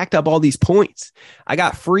I stacked up all these points. I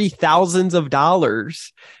got free thousands of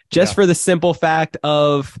dollars just for the simple fact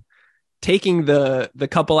of taking the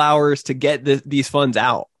couple hours to get these funds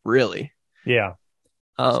out, really. Yeah.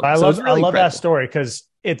 So I love that story because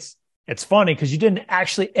it's funny because you didn't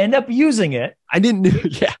actually end up using it. I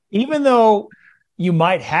didn't. Yeah. Even though you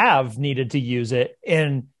might have needed to use it,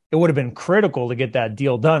 and it would have been critical to get that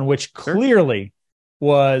deal done, which clearly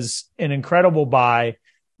was an incredible buy.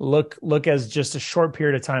 Look as just a short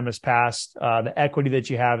period of time has passed. The equity that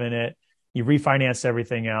you have in it, you refinanced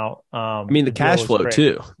everything out. The cash flow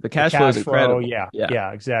too. The cash flow is incredible.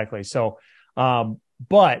 Yeah, exactly. So,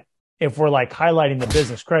 but if we're like highlighting the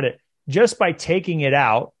business credit, just by taking it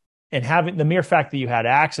out and having the mere fact that you had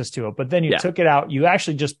access to it, but then you took it out, you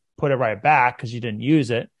actually just put it right back because you didn't use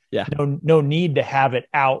it. Yeah. No need to have it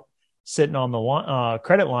out sitting on the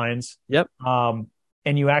credit lines. Yep.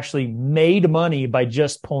 And you actually made money by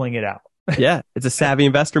just pulling it out. Yeah. It's a savvy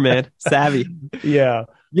investor, man. Savvy. Yeah.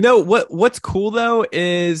 What's cool though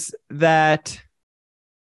is that,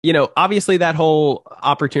 obviously that whole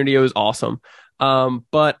opportunity was awesome.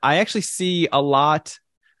 But I actually see a lot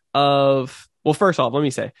of, well, first off, let me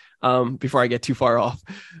say, before I get too far off,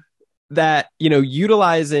 that,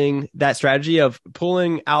 utilizing that strategy of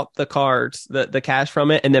pulling out the cards, the cash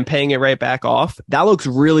from it, and then paying it right back off, that looks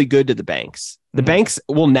really good to the banks. The banks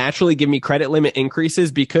will naturally give me credit limit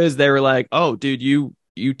increases because they were like, oh, dude,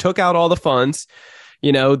 you took out all the funds.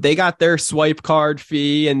 They got their swipe card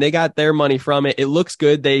fee and they got their money from it. It looks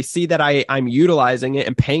good. They see that I'm utilizing it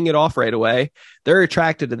and paying it off right away. They're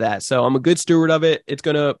attracted to that. So I'm a good steward of it. It's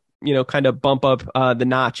going to, kind of bump up the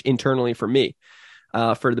notch internally for me,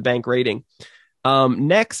 for the bank rating.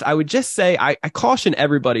 Next, I would just say I caution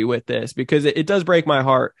everybody with this because it does break my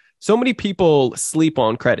heart. So many people sleep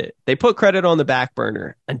on credit. They put credit on the back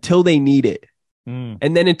burner until they need it.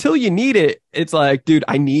 And then until you need it, it's like, dude,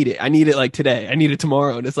 I need it. I need it like today. I need it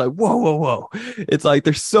tomorrow. And it's like, whoa. It's like,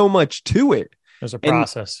 there's so much to it. There's a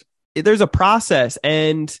process. There's a process.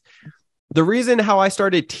 And the reason how I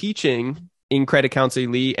started teaching in Credit Counsel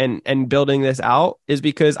Elite and building this out is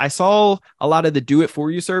because I saw a lot of the do it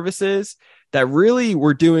for you services that really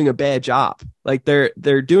were doing a bad job. Like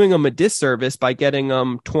they're doing them a disservice by getting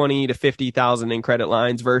them 20 to 50,000 in credit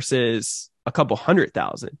lines versus a couple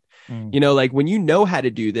 100,000. Like when you know how to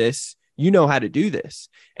do this, you know how to do this,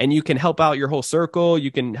 and you can help out your whole circle.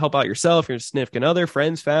 You can help out yourself, your significant other,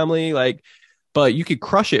 friends, family, but you could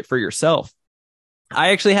crush it for yourself.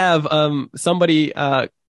 I actually have somebody,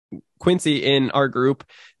 Quincy, in our group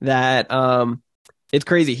that it's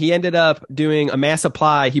crazy. He ended up doing a mass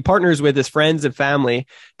apply. He partners with his friends and family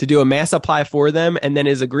to do a mass apply for them. And then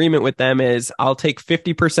his agreement with them is I'll take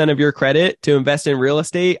 50% of your credit to invest in real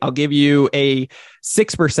estate. I'll give you a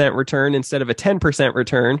 6% return instead of a 10%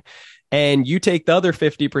 return. And you take the other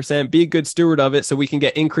 50%, be a good steward of it so we can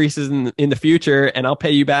get increases in the future. And I'll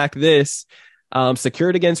pay you back this.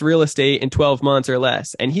 Secured against real estate in 12 months or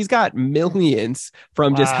less. And he's got millions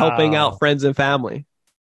from just helping out friends and family.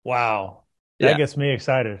 Wow. That gets me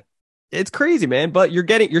excited. It's crazy, man. But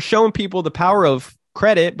you're showing people the power of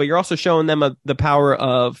credit, but you're also showing them the power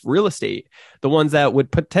of real estate, the ones that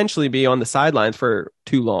would potentially be on the sidelines for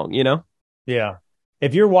too long, Yeah.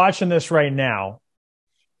 If you're watching this right now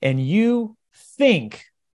and you think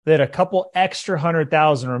that a couple extra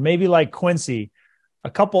 100,000, or maybe like Quincy, a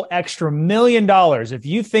couple extra $1 million, if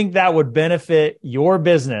you think that would benefit your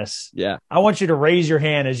business, I want you to raise your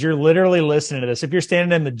hand as you're literally listening to this. If you're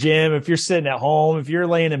standing in the gym, if you're sitting at home, if you're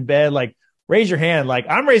laying in bed, raise your hand.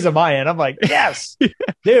 I'm raising my hand. I'm like, yes,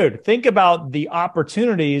 dude, think about the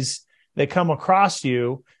opportunities that come across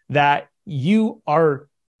you that you are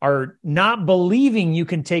not believing you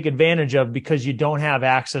can take advantage of because you don't have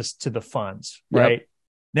access to the funds, right?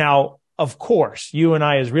 Now, of course, you and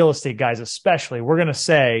I as real estate guys, especially, we're going to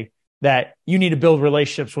say that you need to build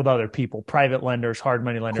relationships with other people, private lenders, hard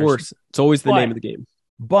money lenders. Of course, it's always the name of the game.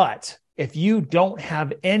 But if you don't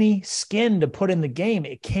have any skin to put in the game,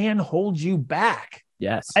 it can hold you back.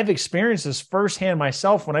 Yes. I've experienced this firsthand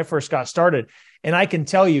myself when I first got started. And I can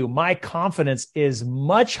tell you my confidence is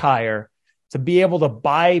much higher to be able to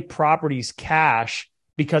buy properties cash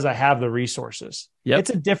because I have the resources.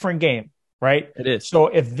 It's a different game. Right? It is. So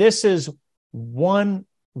if this is one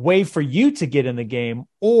way for you to get in the game,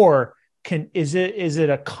 or is it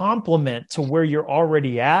a complement to where you're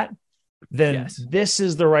already at, then this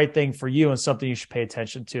is the right thing for you and something you should pay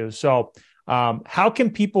attention to. So how can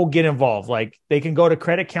people get involved? They can go to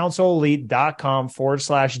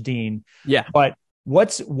creditcounselelite.com/Dean. Yeah. But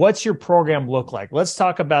what's your program look like? Let's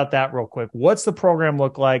talk about that real quick. What's the program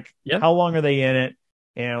look like? How long are they in it?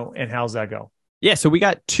 And how's that go? Yeah, so we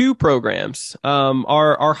got two programs.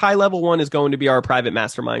 Our high level one is going to be our private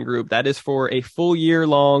mastermind group. That is for a full year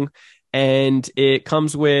long, and it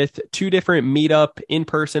comes with two different meetup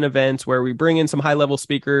in-person events where we bring in some high level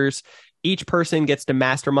speakers. Each person gets to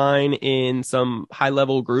mastermind in some high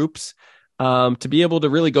level groups to be able to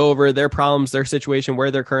really go over their problems, their situation, where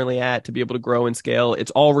they're currently at, to be able to grow and scale. It's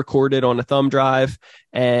all recorded on a thumb drive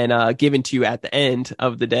and given to you at the end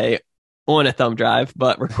of the day on a thumb drive,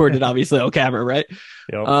 but recorded obviously on camera, right?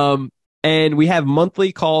 Yep. And we have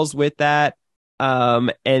monthly calls with that.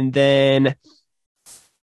 And then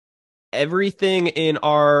everything in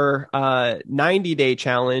our 90-day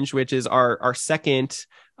challenge, which is our second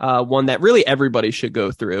one that really everybody should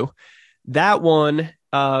go through. That one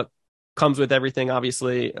comes with everything,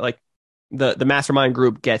 obviously, like the mastermind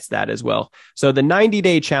group gets that as well. So the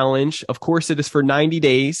 90-day challenge, of course, it is for 90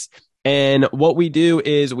 days. And what we do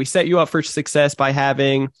is we set you up for success by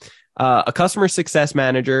having a customer success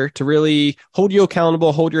manager to really hold you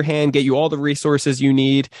accountable, hold your hand, get you all the resources you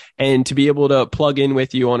need, and to be able to plug in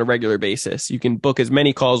with you on a regular basis. You can book as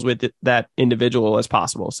many calls with that individual as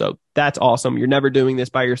possible. So that's awesome. You're never doing this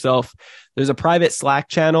by yourself. There's a private Slack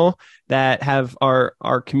channel that have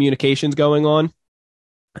our communications going on.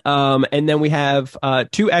 And then we have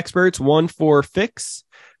two experts, one for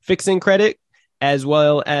fixing credit, as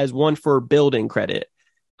well as one for building credit.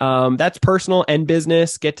 That's personal and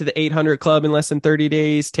business. Get to the 800 club in less than 30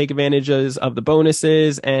 days, take advantages of the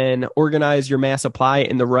bonuses, and organize your mass supply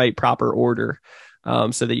in the right proper order,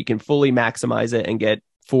 so that you can fully maximize it and get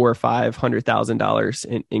 $400,000 or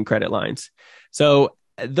 $500,000 in credit lines. So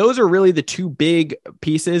those are really the two big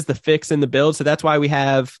pieces, the fix and the build. So that's why we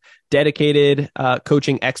have dedicated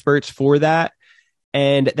coaching experts for that.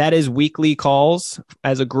 And that is weekly calls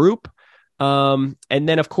as a group. And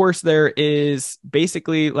then of course there is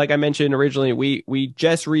basically, like I mentioned originally, we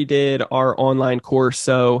just redid our online course.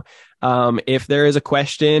 So, if there is a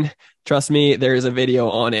question, trust me, there is a video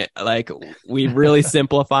on it. Like, we really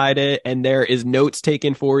simplified it, and there is notes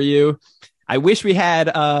taken for you. I wish we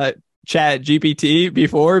had, Chat GPT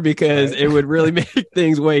before, because it would really make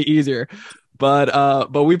things way easier.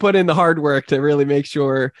 But we put in the hard work to really make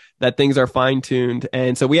sure that things are fine tuned.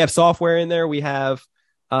 And so we have software in there. We have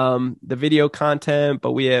the video content,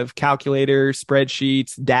 but we have calculators,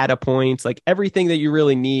 spreadsheets, data points, like everything that you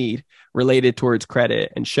really need related towards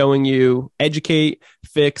credit, and showing you educate,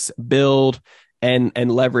 fix, build, and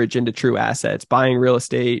leverage into true assets, buying real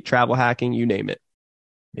estate, travel hacking, you name it.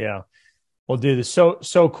 Yeah. Well, dude, it's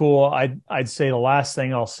so cool. I'd say the last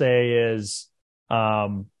thing I'll say is,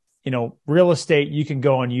 real estate, you can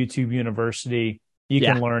go on YouTube University, you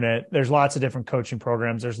can learn it. There's lots of different coaching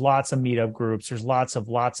programs. There's lots of meetup groups. There's lots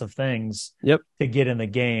of things to get in the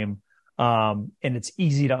game. And it's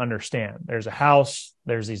easy to understand. There's a house,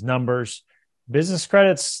 there's these numbers. Business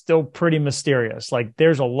credit's still pretty mysterious. Like,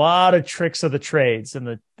 there's a lot of tricks of the trades,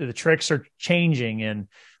 and the tricks are changing, and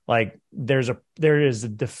like there is a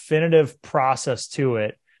definitive process to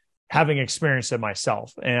it, having experienced it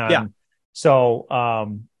myself. And so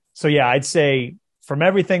I'd say from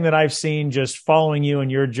everything that I've seen, just following you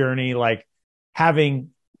and your journey, like I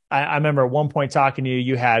remember at one point talking to you,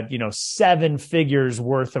 you had, 7 figures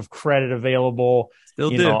worth of credit available. Still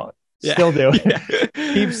do.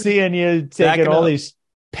 Keep seeing you taking all these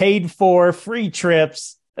paid for free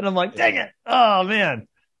trips. And I'm like, dang it. Oh man,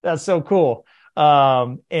 that's so cool.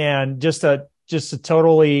 And just to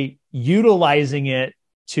totally utilizing it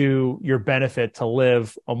to your benefit to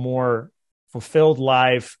live a more fulfilled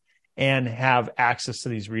life and have access to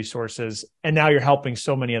these resources. And now you're helping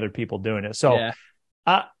so many other people doing it. So,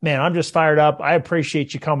 man, I'm just fired up. I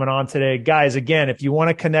appreciate you coming on today. Guys, again, if you want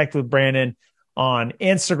to connect with Brandon on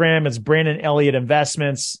Instagram, it's Brandon Elliott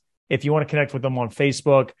Investments. If you want to connect with them on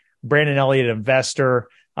Facebook, Brandon Elliott Investor.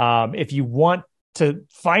 If you want to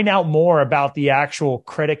find out more about the actual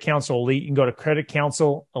Credit Counsel Elite, you can go to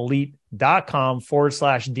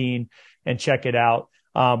creditcounselelite.com/Dean and check it out.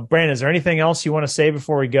 Brandon, is there anything else you want to say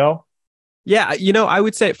before we go? Yeah, I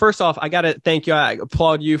would say, first off, I got to thank you. I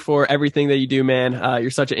applaud you for everything that you do, man. You're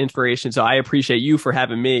such an inspiration. So I appreciate you for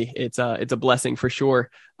having me. It's a blessing for sure.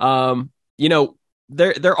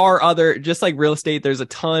 There are other, just like real estate, there's a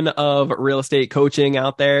ton of real estate coaching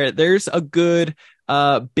out there. There's a good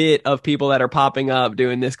bit of people that are popping up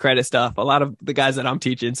doing this credit stuff. A lot of the guys that I'm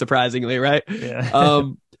teaching, surprisingly, right? Yeah.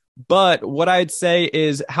 But what I'd say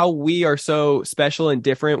is how we are so special and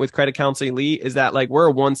different with Credit Counsel Elite is that, like, we're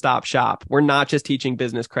a one-stop shop. We're not just teaching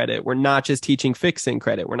business credit. We're not just teaching fixing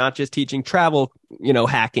credit. We're not just teaching travel,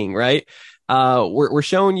 hacking, right? We're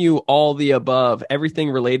showing you all the above,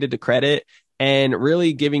 everything related to credit, and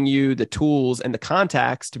really giving you the tools and the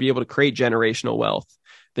contacts to be able to create generational wealth,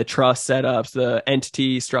 the trust setups, the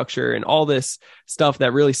entity structure, and all this stuff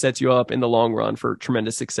that really sets you up in the long run for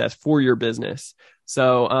tremendous success for your business.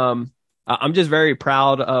 So I'm just very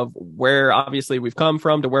proud of where obviously we've come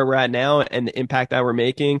from to where we're at now and the impact that we're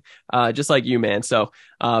making, just like you, man. So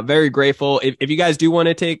very grateful. If you guys do want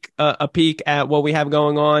to take a peek at what we have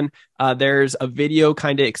going on, there's a video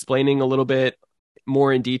kind of explaining a little bit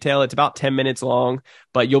more in detail. It's about 10 minutes long,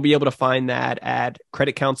 but you'll be able to find that at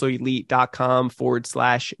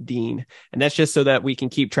creditcounselelite.com/Dean. And that's just so that we can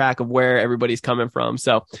keep track of where everybody's coming from.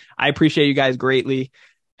 So I appreciate you guys greatly.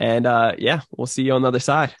 And we'll see you on the other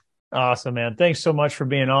side. Awesome, man. Thanks so much for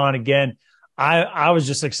being on again. I was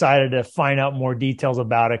just excited to find out more details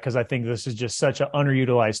about it, because I think this is just such an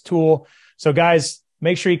underutilized tool. So guys,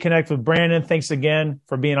 make sure you connect with Brandon. Thanks again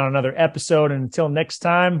for being on another episode. And until next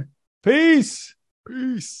time, peace.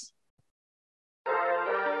 Peace.